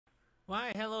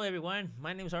Why, hello everyone.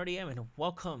 My name is RDM and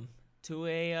welcome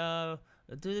to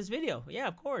this video. Yeah,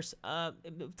 of course.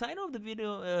 The title of the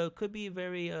video could be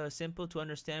very simple to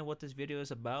understand what this video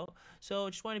is about. So I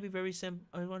just want to be very simple.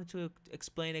 I wanted to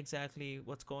explain exactly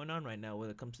what's going on right now when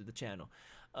it comes to the channel.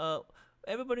 Uh,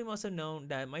 Everybody must have known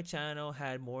that my channel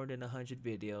had more than 100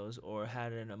 videos or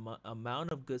had an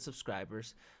amount of good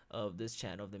subscribers of this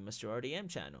channel, the Mr. RDM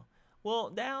channel.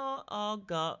 Well, that all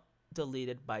got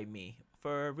deleted by me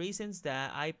for reasons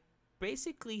that I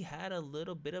basically had a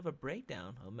little bit of a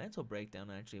breakdown, a mental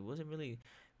breakdown. Actually, it wasn't really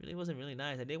wasn't really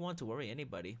nice. I didn't want to worry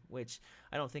anybody, which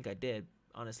I don't think I did,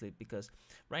 honestly, because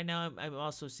right now I'm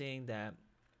also seeing that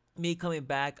me coming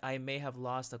back, I may have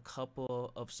lost a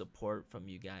couple of support from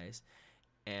you guys,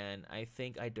 and I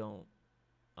think I don't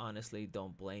honestly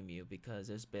don't blame you because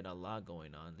there's been a lot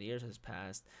going on. The years has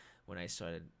passed when I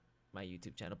started my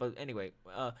YouTube channel. But anyway,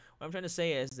 what I'm trying to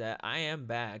say is that I am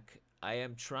back. I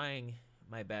am trying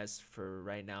my best for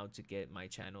right now to get my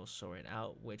channel sorted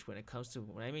out. Which, when it comes to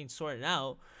when I mean sorted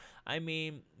out, I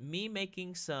mean me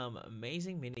making some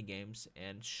amazing mini games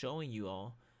and showing you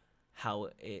all how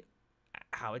it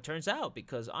turns out,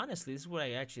 because honestly this is what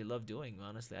I actually love doing.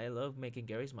 Honestly, I love making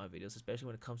Garry's Mod videos, especially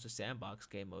when it comes to sandbox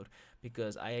game mode,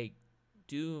 because I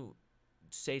do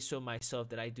say so myself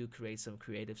that I do create some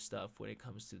creative stuff when it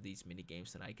comes to these mini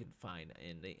games that I can find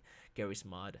in the Garry's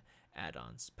Mod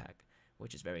add-ons pack,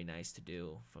 which is very nice to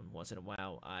do from once in a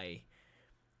while.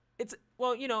 It's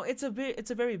well, it's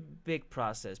a very big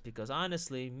process, because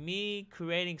honestly, me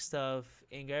creating stuff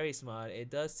in Garry's Mod, it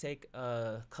does take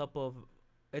a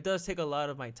lot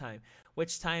of my time,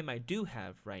 which time I do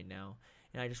have right now,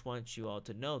 and I just want you all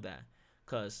to know that,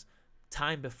 because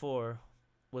time before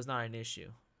was not an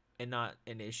issue, and not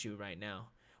an issue right now.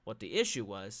 What the issue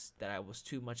was that I was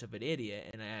too much of an idiot,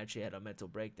 and I actually had a mental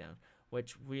breakdown,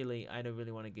 which really I don't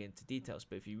really want to get into details.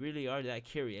 But if you really are that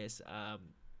curious,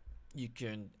 you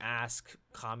can ask,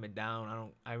 comment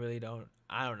down. I really don't.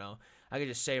 I don't know. I could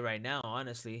just say right now,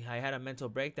 honestly, I had a mental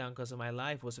breakdown because of my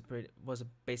life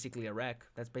basically a wreck.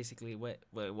 That's basically what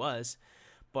it was.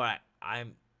 But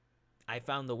I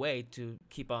found the way to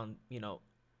keep on,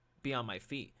 be on my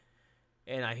feet.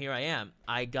 And here I am.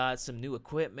 I got some new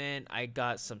equipment. I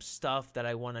got some stuff that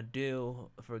I want to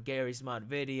do for Garry's Mod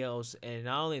videos. And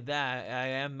not only that, I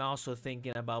am also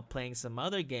thinking about playing some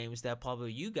other games that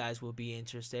probably you guys will be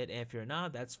interested. And if you're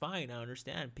not, that's fine. I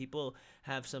understand. People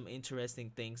have some interesting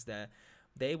things that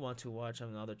they want to watch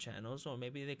on other channels, or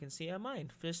maybe they can see on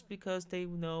mine, just because they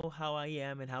know how I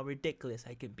am and how ridiculous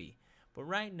I can be. But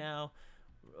right now,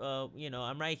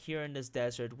 I'm right here in this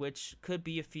desert, which could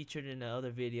be featured in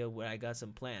another video where I got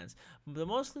some plans. But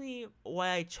mostly why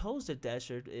I chose the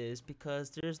desert is because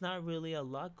there's not really a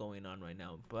lot going on right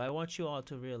now. But I want you all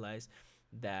to realize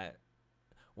that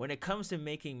when it comes to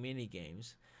making mini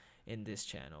games in this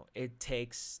channel, it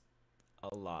takes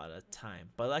a lot of time.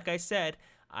 But like I said,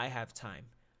 I have time.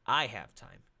 I have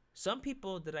time. Some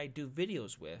people that I do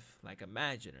videos with, like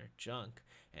Imaginer, Junk,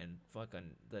 and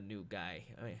fucking the new guy.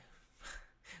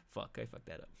 Fuck, I fucked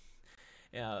that up.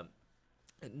 Yeah,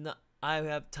 no, I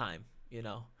have time,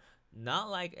 Not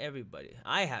like everybody.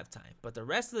 I have time, but the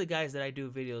rest of the guys that I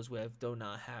do videos with do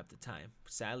not have the time.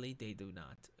 Sadly, they do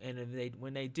not. And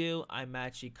when they do, I'm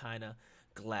actually kind of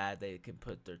glad they can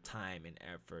put their time and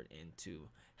effort into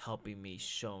helping me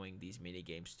showing these mini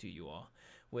games to you all,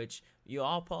 which you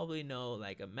all probably know,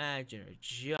 like Imaginer,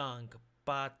 Junk,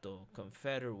 Pato,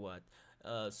 Confederate,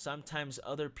 sometimes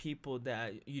other people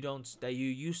that you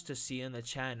used to see on the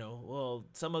channel. Well,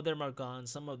 some of them are gone,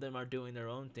 some of them are doing their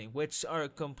own thing, which are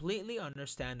completely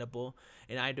understandable,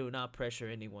 and I do not pressure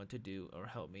anyone to do or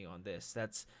help me on this.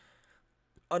 That's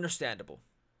understandable.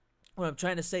 What I'm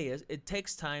trying to say is it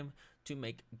takes time to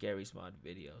make Garry's Mod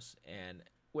videos, and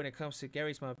when it comes to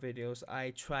Garry's Mod videos, I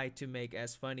try to make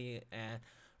as funny and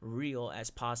real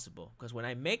as possible, because when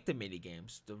I make the mini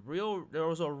games,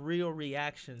 those are real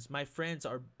reactions. My friends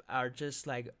are just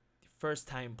like first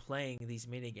time playing these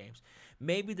mini games.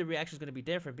 Maybe the reaction is going to be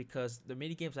different because the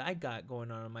mini games I got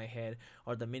going on in my head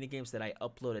are the mini games that I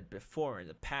uploaded before in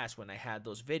the past when I had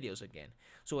those videos again,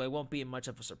 so it won't be much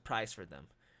of a surprise for them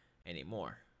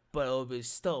anymore. But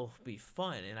still be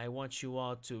fun, and I want you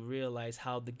all to realize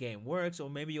how the game works, or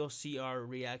maybe you'll see our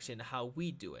reaction how we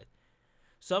do it.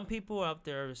 Some people out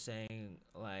there are saying,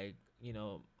 like,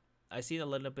 I see a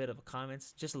little bit of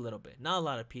comments, just a little bit, not a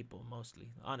lot of people. Mostly,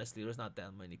 honestly, there's not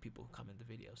that many people who comment the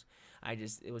videos.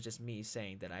 It was just me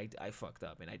saying that I fucked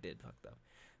up, and I did fucked up.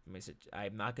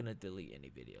 I'm not gonna delete any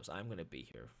videos. I'm gonna be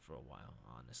here for a while,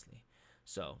 honestly.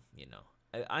 So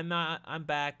I'm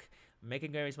back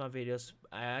making Garry's Mod videos.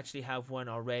 I actually have one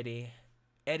already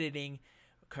editing,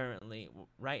 currently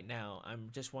right now, I'm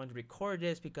just wanting to record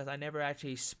this because I never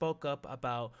actually spoke up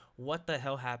about what the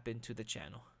hell happened to the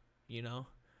channel, you know,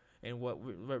 and what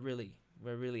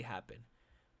really happened.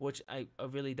 Which I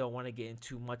really don't want to get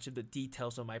into much of the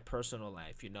details of my personal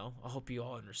life, you know. I hope you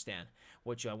all understand.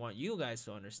 I want you guys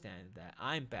to understand that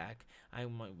I'm back.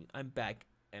 I'm back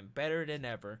and better than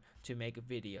ever to make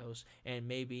videos, and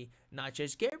maybe not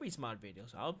just Gary's mod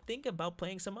videos. I'll think about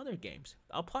playing some other games.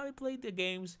 I'll probably play the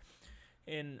games,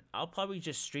 and I'll probably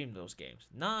just stream those games,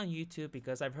 not on YouTube,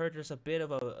 because I've heard there's a bit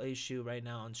of a issue right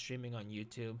now on streaming on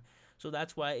YouTube. So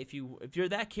that's why if you're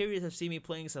that curious to see me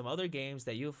playing some other games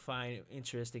that you'll find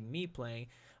interesting me playing,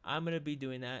 I'm gonna be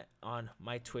doing that on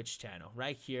my Twitch channel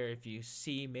right here. If you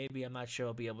see, maybe I'm not sure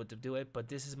I'll be able to do it, but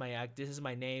this is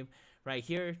my name right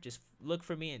here. Just look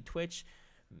for me in Twitch,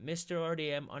 Mr.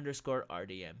 RDM _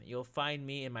 RDM. You'll find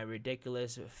me in my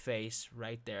ridiculous face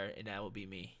right there, and that will be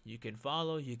me. You can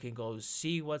follow, you can go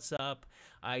see what's up.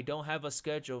 I don't have a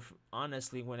schedule,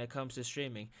 honestly, when it comes to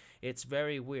streaming. It's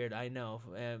very weird, I know.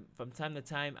 From time to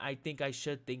time, I think I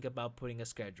should think about putting a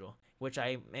schedule, which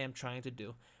I am trying to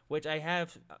do, which I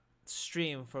have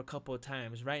streamed for a couple of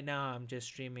times. Right now, I'm just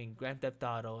streaming Grand Theft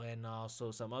Auto and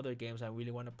also some other games I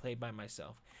really want to play by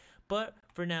myself. But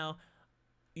for now,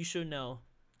 you should know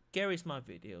Gary's Mod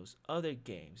videos, other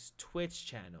games, Twitch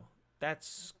channel.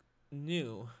 That's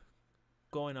new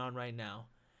going on right now.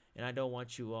 And I don't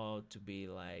want you all to be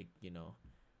like, you know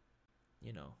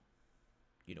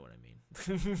what I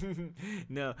mean.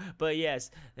 No, but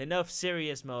yes, enough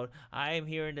serious mode. I am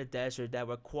here in the desert that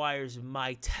requires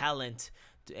my talent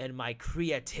and my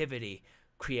creativity.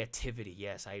 Creativity,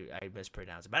 yes, I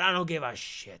mispronounced it, but I don't give a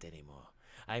shit anymore.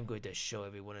 I'm going to show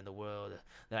everyone in the world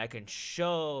that I can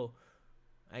show.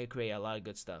 I create a lot of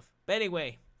good stuff. But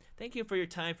anyway, thank you for your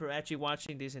time for actually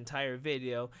watching this entire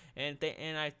video, and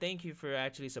I thank you for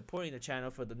actually supporting the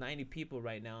channel for the 90 people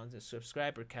right now on the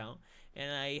subscriber count.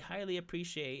 And I highly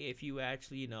appreciate if you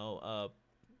actually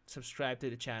subscribe to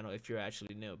the channel if you're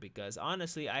actually new, because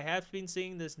honestly, I have been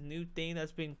seeing this new thing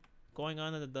that's been going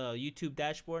on in the YouTube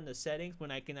dashboard in the settings,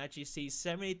 when I can actually see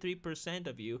 73%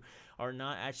 of you are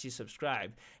not actually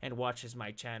subscribed and watches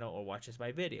my channel or watches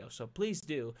my video. So please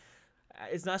do.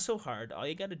 It's not so hard. All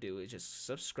you gotta do is just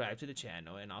subscribe to the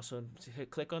channel, and also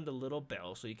click on the little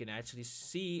bell so you can actually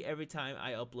see every time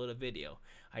I upload a video.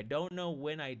 I don't know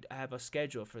when I have a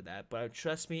schedule for that, but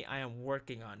trust me, I am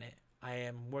working on it. I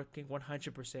am working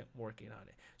 100% working on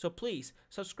it. So please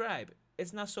subscribe.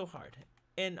 It's not so hard,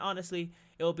 and honestly,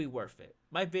 it'll be worth it.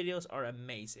 My videos are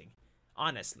amazing.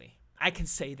 Honestly, I can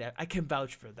say that. I can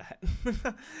vouch for that.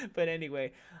 But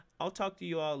anyway, I'll talk to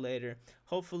you all later.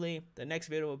 Hopefully, the next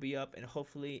video will be up, and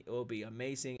hopefully, it will be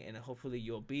amazing, and hopefully,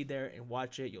 you'll be there and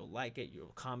watch it. You'll like it.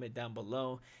 You'll comment down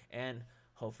below, and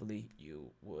hopefully,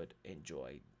 you would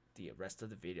enjoy the rest of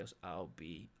the videos I'll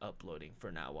be uploading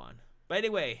from now on. But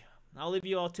anyway, I'll leave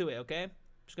you all to it, okay? I'm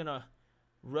just gonna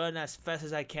run as fast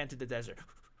as I can to the desert.